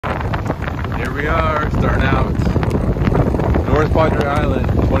we are, starting out North Padre Island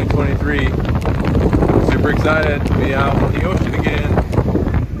 2023. Super excited to be out on the ocean again.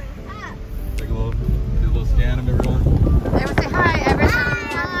 Take a little scan of everyone. Everyone say hi, everyone.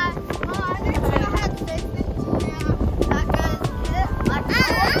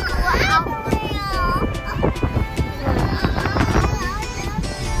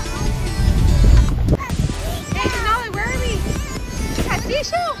 Hey, Denali, where are we?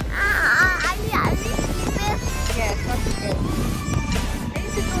 Show. Yes, that's good. Hey,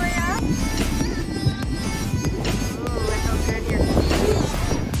 Victoria. Ooh, it feels good here.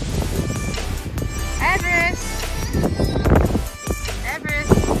 Everest.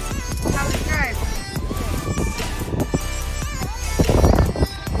 How was the drive?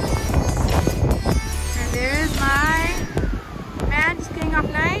 And there's my man just getting off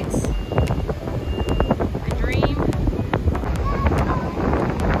nights. A dream.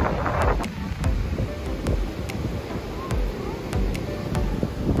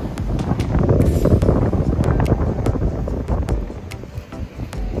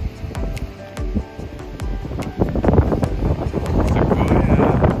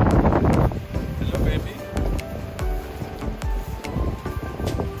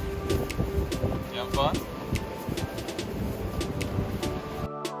 Fun?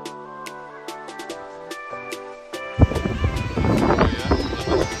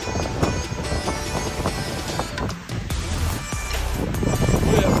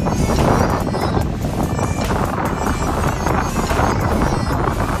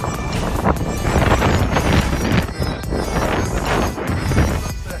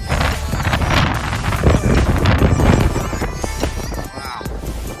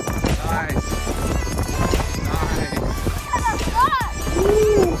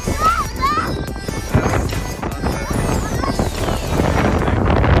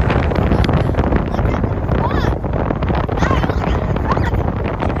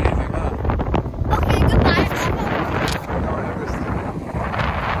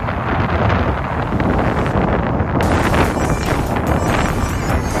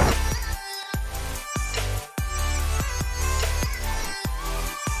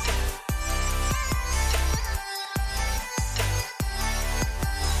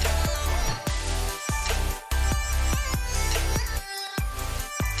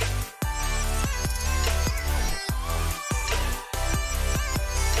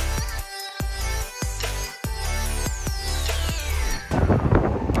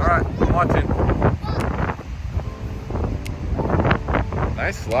 Alright, I'm watching.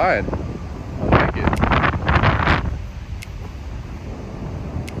 Nice slide. I like it.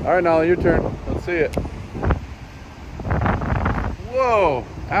 Alright, Nolly, your turn. Let's see it. Whoa!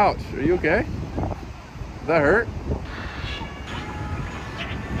 Ouch. Are you okay? Does that hurt?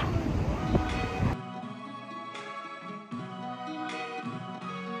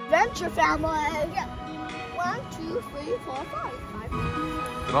 Adventure family. 1, 2, 3, 4, 5.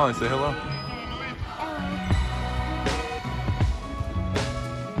 Denali, say hello.